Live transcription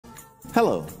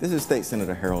Hello, this is State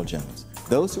Senator Harold Jones.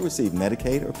 Those who receive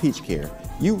Medicaid or PeachCare,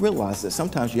 you realize that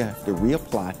sometimes you have to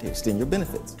reapply to extend your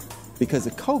benefits. Because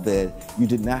of COVID, you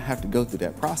did not have to go through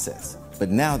that process, but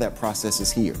now that process is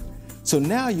here. So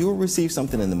now you will receive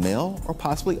something in the mail or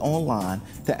possibly online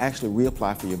to actually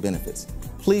reapply for your benefits.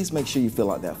 Please make sure you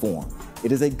fill out that form.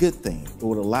 It is a good thing. It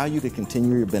will allow you to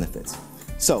continue your benefits.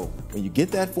 So when you get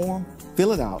that form,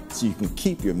 fill it out so you can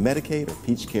keep your Medicaid or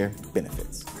PeachCare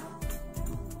benefits.